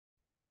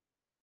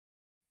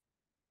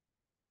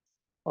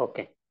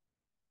Okay.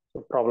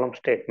 So problem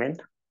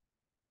statement.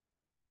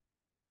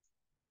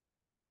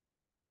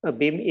 A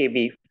beam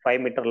AB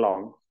 5 meter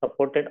long,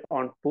 supported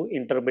on two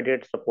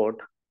intermediate support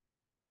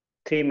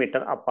 3 meter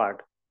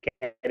apart,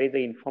 carries a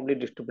uniformly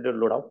distributed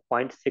load of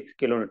 0.6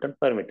 kilonewton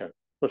per meter.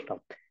 Full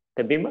stop.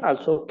 The beam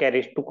also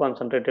carries two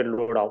concentrated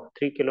load of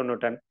 3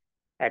 kilonewton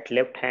at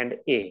left hand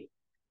A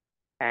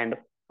and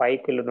 5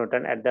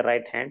 kilonewton at the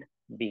right hand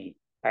B,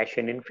 as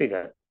shown in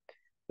figure.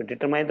 To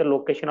determine the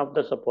location of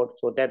the support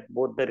so that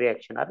both the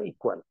reaction are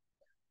equal.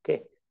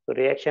 Okay, so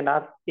reaction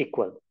are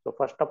equal. So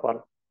first of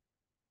all,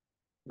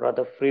 draw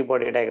the free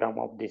body diagram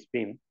of this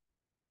beam.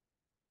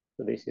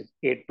 So this is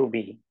A to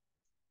B.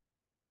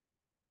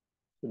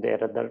 So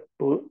there are the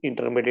two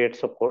intermediate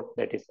support,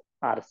 that is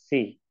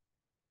RC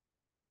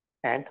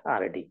and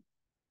RD.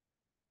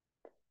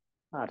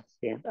 RC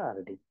and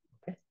RD.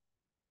 Okay.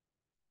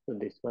 So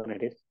this one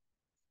it is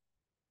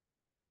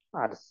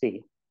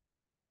RC,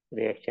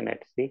 reaction at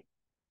C,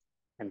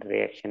 and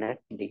reaction at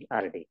D,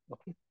 RD.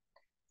 Okay.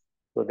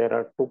 So there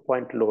are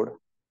 2-point load.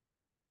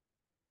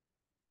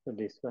 So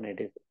this one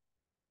it is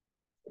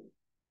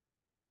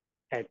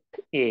at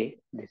A,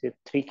 this is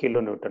 3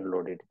 kilonewton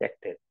load, it is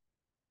acted.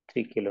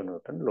 3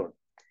 kilonewton load.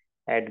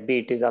 At B,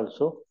 it is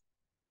also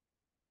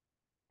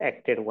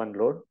acted one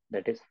load,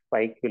 that is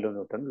 5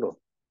 kilonewton load.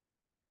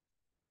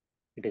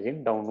 It is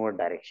in downward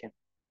direction,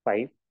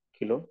 5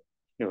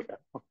 kilonewton.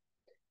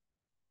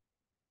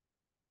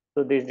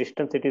 So this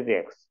distance it is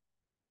x.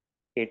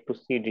 A to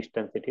C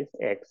distance it is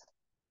x.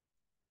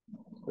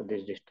 So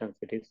this distance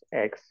it is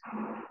x.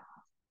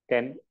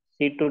 Then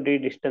C to D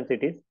distance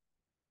it is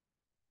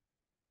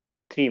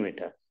 3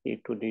 meter. C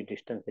to D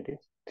distance it is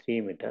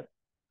 3 meter.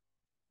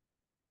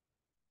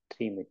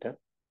 3 meter.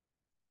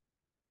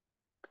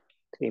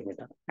 3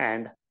 meter.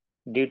 And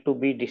D to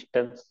B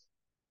distance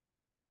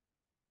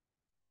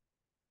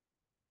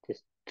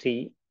is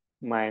 3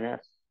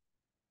 minus.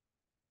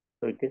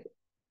 So it is,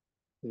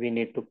 we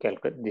need to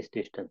calculate this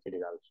distance it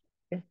is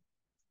also. Okay.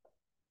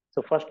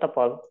 So first of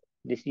all,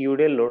 this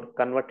UDL load,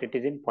 convert it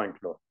is in point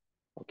load.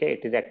 Okay,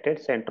 it is acted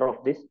center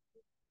of this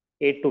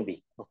A to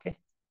B. Okay,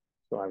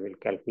 so I will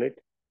calculate.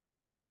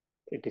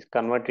 It is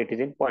converted, it is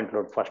in point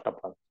load first of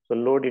all. So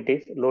load, it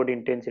is load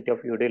intensity of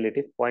UDL, it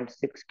is 0.6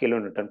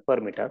 kilonewton per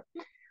meter.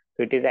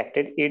 So it is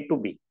acted A to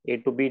B. A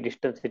to B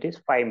distance it is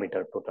 5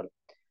 meter total.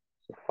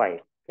 So 5,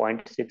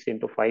 0.6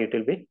 into 5 it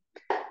will be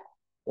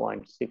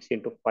 0.6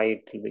 into 5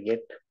 it will be get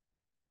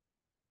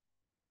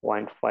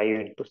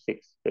 0.5 into 6.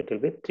 So it will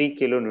be 3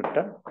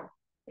 kilonewton.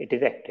 It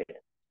is acted.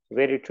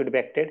 Where it should be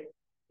acted?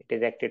 It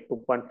is acted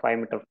 2.5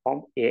 meter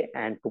from A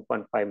and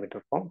 2.5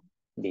 meter from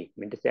B.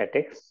 Means at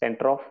a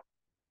center of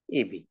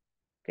EB.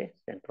 Okay,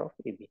 center of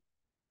EB.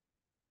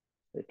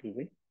 So it will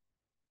be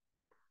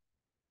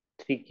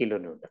 3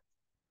 kilonewton.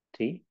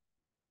 3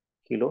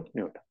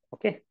 kilonewton.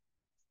 Okay.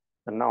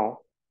 So now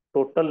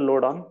total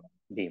load on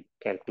beam.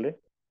 Calculate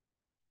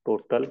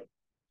total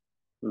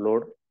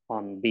load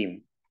on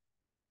beam.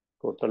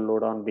 Total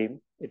load on beam,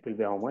 it will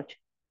be how much?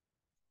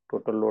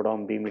 Total load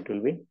on beam, it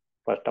will be,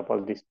 first of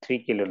all, this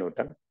 3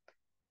 kilonewton.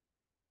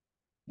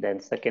 Then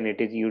second, it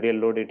is UDL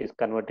load, it is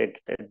converted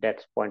at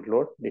that point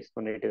load. This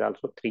one, it is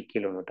also 3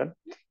 kilonewton.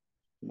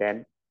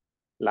 Then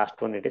last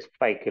one, it is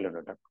 5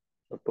 kilonewton.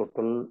 So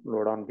total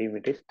load on beam,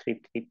 it is 3,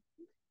 3,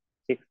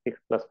 6, 6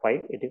 plus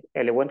 5, it is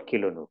 11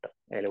 kilonewton.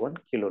 11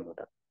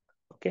 kilonewton.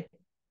 Okay.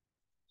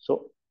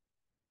 So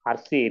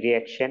RC,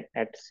 reaction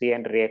at C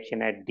and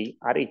reaction at D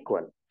are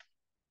equal.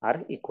 Are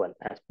equal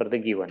as per the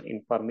given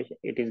information.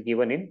 It is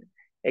given in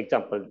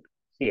example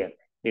here.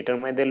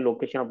 Determine the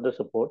location of the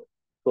support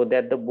so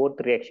that the both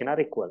reaction are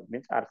equal.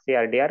 Means RC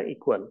RD are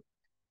equal.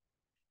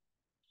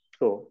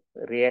 So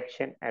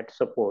reaction at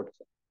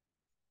supports.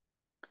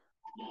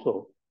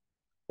 So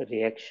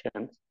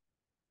reactions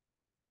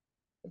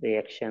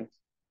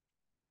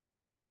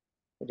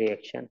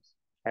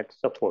at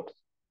supports.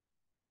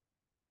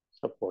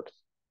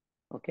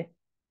 Okay.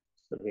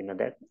 So we know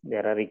that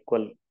there are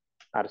equal.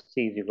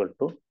 RC is equal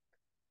to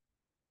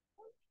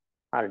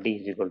RD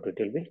is equal to, it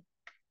will be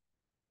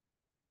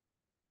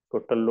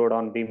total load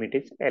on beam, it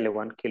is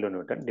 11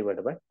 kilonewton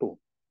divided by 2.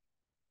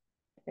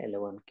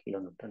 11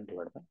 kilonewton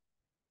divided by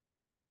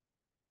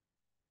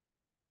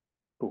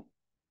 2.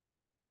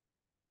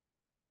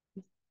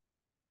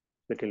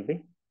 It will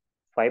be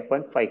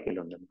 5.5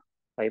 kilonewton.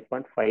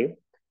 5.5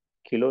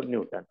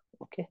 kilonewton.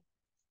 Okay.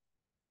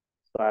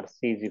 So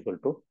RC is equal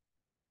to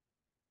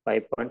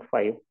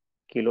 5.5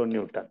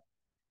 kilonewton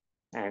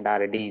and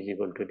RD is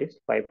equal to, it is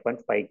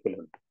 5.5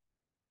 kilonewton.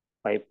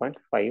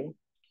 5.5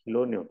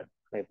 kilonewton.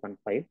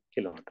 5.5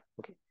 kilonewton.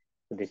 Okay.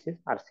 So this is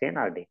RC and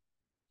RD.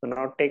 So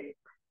now take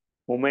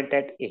moment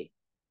at A.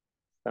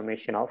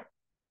 Summation of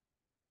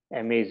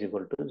MA is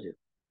equal to 0.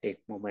 Take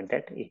moment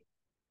at A.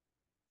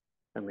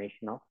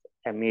 Summation of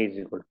MA is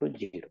equal to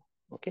 0.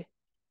 Okay.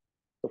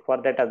 So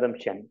for that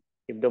assumption,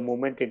 if the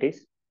moment it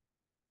is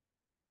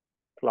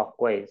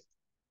clockwise,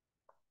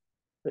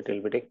 it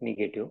will be take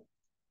negative.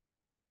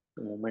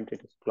 The moment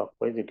it is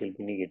clockwise, it will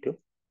be negative.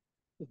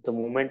 If the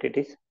moment it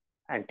is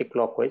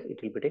anti-clockwise,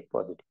 it will be take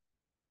positive.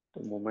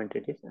 The moment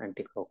it is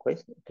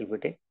anti-clockwise, it will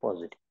be take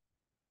positive.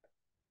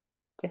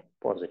 Okay,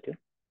 positive.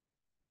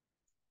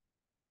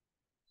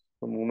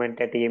 So movement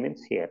at A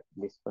means here.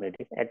 This one it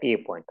is at A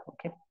point.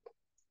 Okay.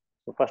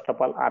 So first of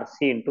all,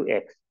 RC into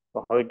X.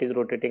 So how it is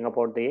rotating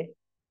about the A?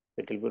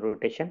 It will be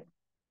rotation.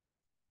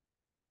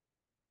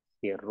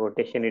 Here,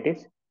 rotation it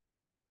is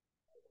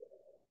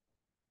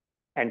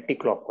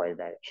anti-clockwise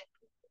direction.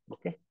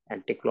 Okay,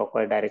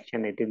 anti-clockwise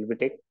direction it will be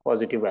take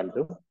positive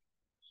value.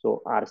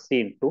 So RC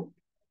into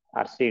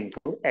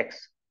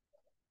X.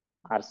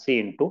 RC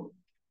into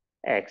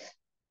X.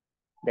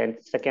 Then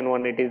second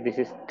one it is, this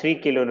is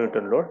 3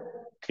 kilonewton load.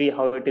 3,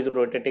 how it is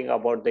rotating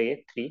about the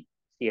A? 3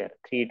 here.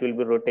 3 it will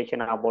be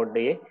rotation about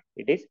the A.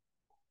 It is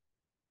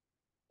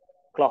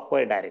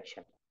clockwise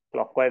direction.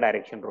 Clockwise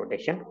direction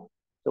rotation.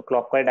 So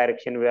clockwise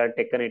direction we are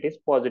taken, it is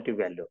positive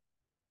value.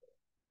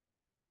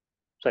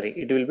 Sorry,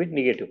 it will be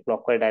negative.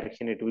 Clockwise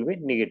direction it will be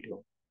negative.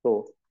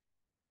 So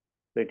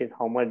it is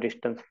how much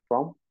distance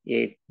from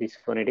A? This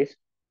one it is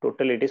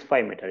total, it is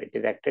 5 meter. It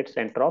is acted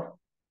center of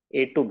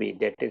A to B.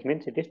 That is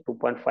means it is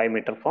 2.5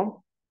 meter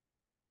from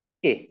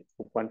A.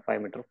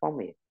 2.5 meter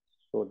from A.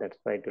 So that's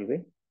why it will be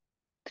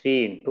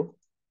 3 into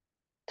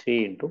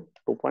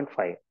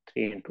 2.5.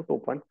 3 into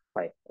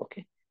 2.5.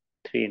 Okay.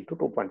 3 into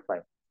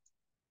 2.5.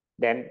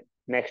 Then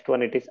next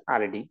one it is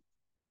RD.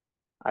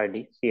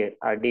 RD. See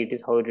RD it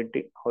is how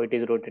it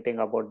is rotating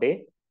about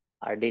the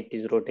RD it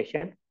is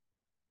rotation.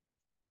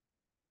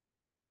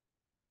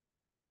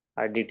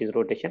 RD it is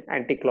rotation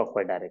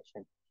anti-clockwise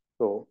direction.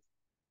 So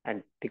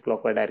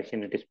anti-clockwise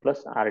direction it is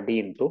plus RD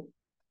into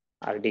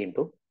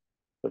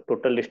so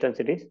total distance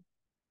it is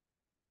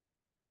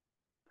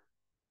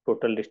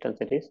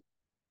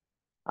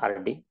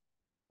RD.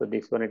 So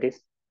this one it is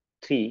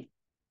 3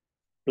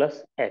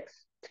 plus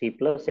X. 3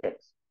 plus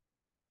X.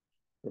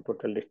 So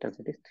total distance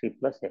it is 3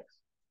 plus X.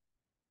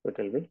 So it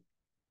will be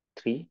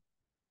 3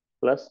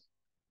 plus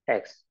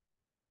X.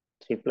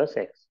 3 plus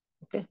X.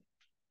 Okay.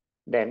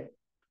 Then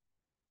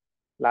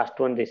last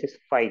one, this is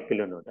 5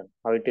 kilonewton.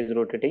 How it is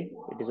rotating?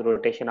 It is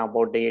rotation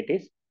about the, it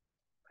is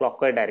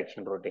clockwise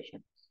direction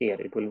rotation. Here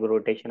it will be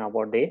rotation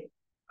about the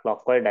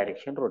clockwise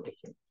direction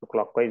rotation. So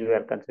clockwise we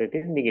are considering it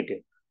is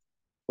negative.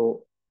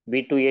 So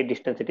B to A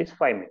distance it is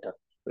 5 meter.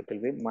 So it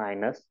will be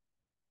minus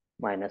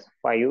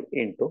 5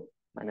 into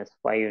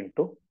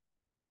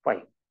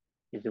 5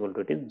 is equal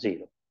to it is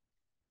 0.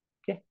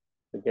 Okay.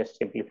 So just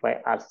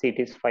simplify. RC it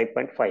is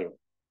 5.5.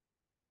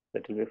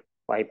 That will be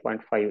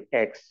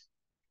 5.5x.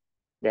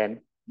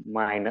 Then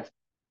minus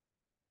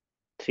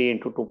 3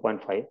 into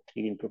 2.5.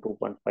 3 into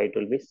 2.5 it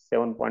will be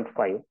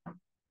 7.5.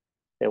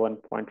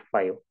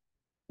 7.5.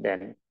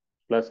 Then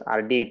plus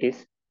RD it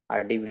is,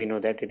 RD we know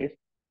that it is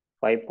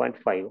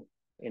 5.5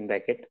 in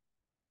bracket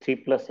 3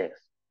 plus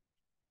x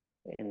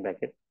in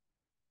bracket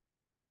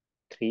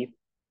 3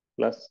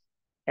 plus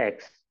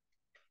x,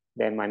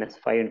 then minus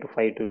 5 into 5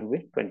 it will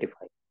be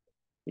 25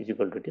 is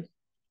equal to it is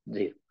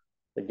 0.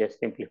 So just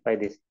simplify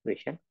this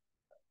equation.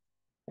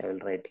 I will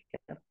write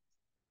here.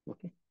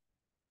 Okay.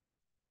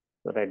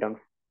 So write down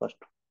first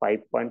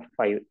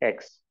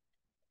 5.5x,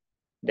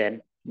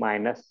 then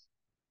minus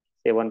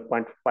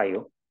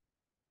 7.5,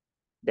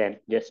 then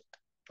just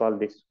solve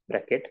this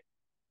bracket.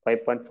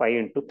 5.5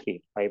 into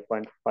 3,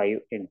 5.5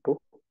 into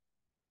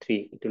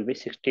 3, it will be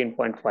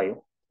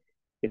 16.5,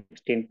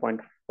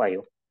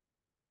 16.5,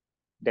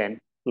 then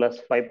plus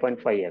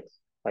 5.5x,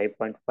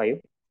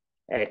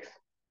 5.5x,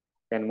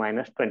 then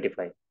minus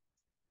 25,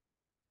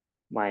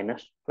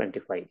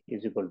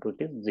 is equal to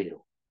it is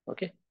 0.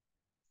 Okay.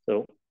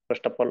 So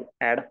first of all,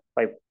 add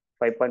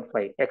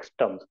 5.5 x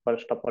terms.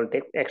 First of all,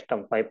 take x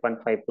term.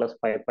 5.5 plus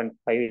 5.5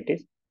 it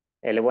is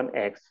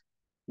 11x.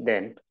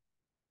 Then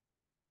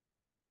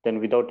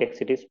without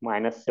x it is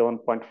minus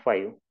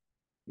 7.5.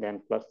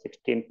 Then plus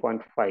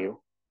 16.5.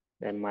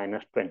 Then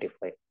minus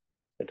 25.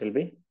 It will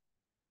be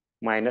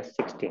minus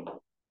 16.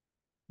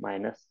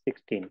 Minus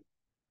 16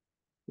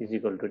 is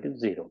equal to it is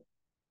 0.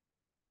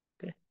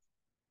 Okay.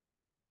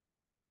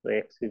 So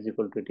x is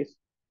equal to it is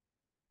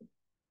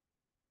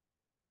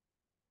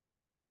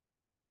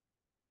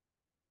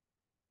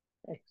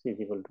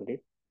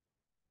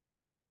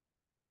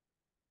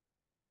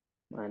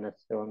minus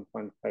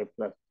 7.5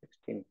 plus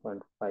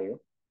 16.5.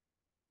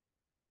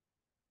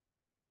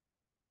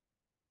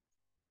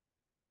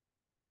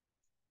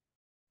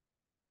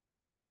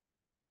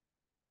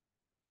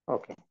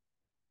 Okay.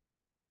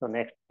 So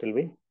next will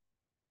be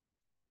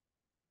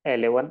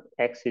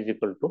 11x is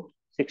equal to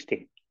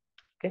 16.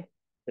 Okay.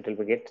 It will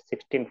be get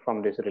 16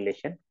 from this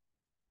relation.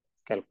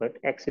 Calculate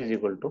x is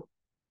equal to,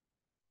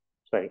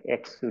 sorry,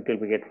 x it will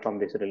be get from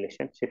this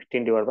relation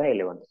 16 divided by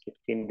 11.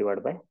 16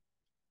 divided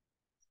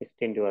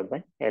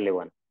by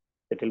 11.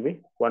 It will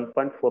be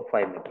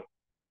 1.45 meter.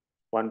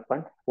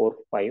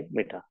 1.45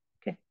 meter.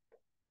 Okay.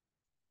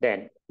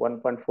 Then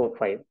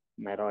 1.45,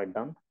 narrow it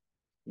down.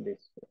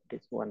 This it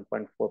is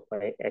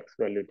 1.45 x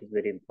value. It is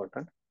very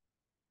important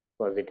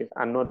because it is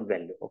unknown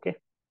value. Okay.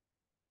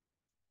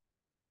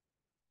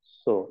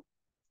 So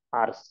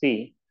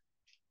RC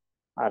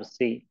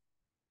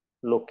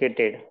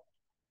located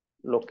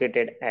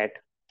located at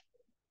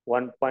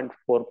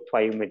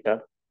 1.45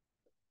 meter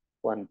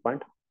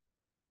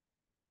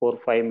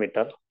 1.45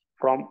 meter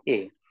from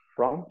A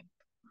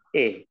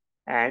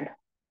and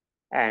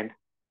and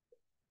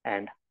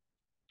and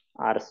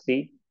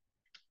RC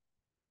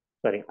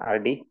sorry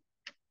RD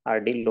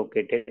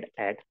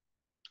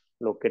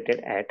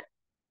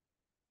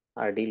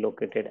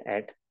located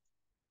at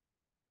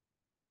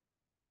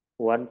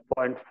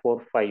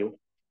 1.45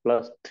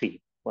 plus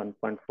 3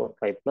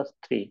 1.45 plus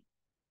 3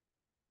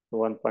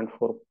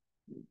 1.4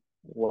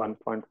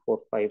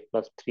 1.45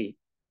 plus 3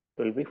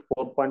 will be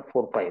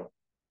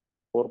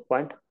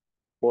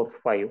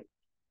 4.45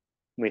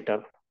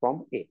 meter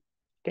from A.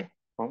 Okay,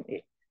 from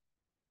A.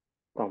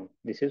 From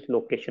this is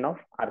location of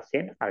RC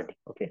and RD.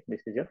 Okay,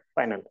 this is your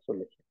final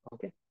solution.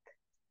 Okay,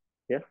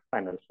 your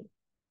final solution.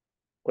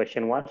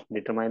 Question was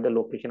determine the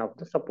location of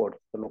the support.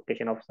 The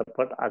location of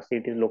support RC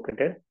it is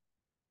located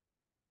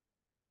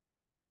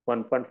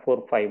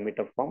 1.45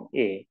 meter from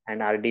A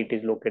and RD it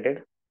is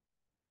located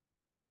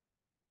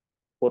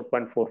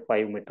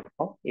 4.45 meter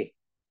from A.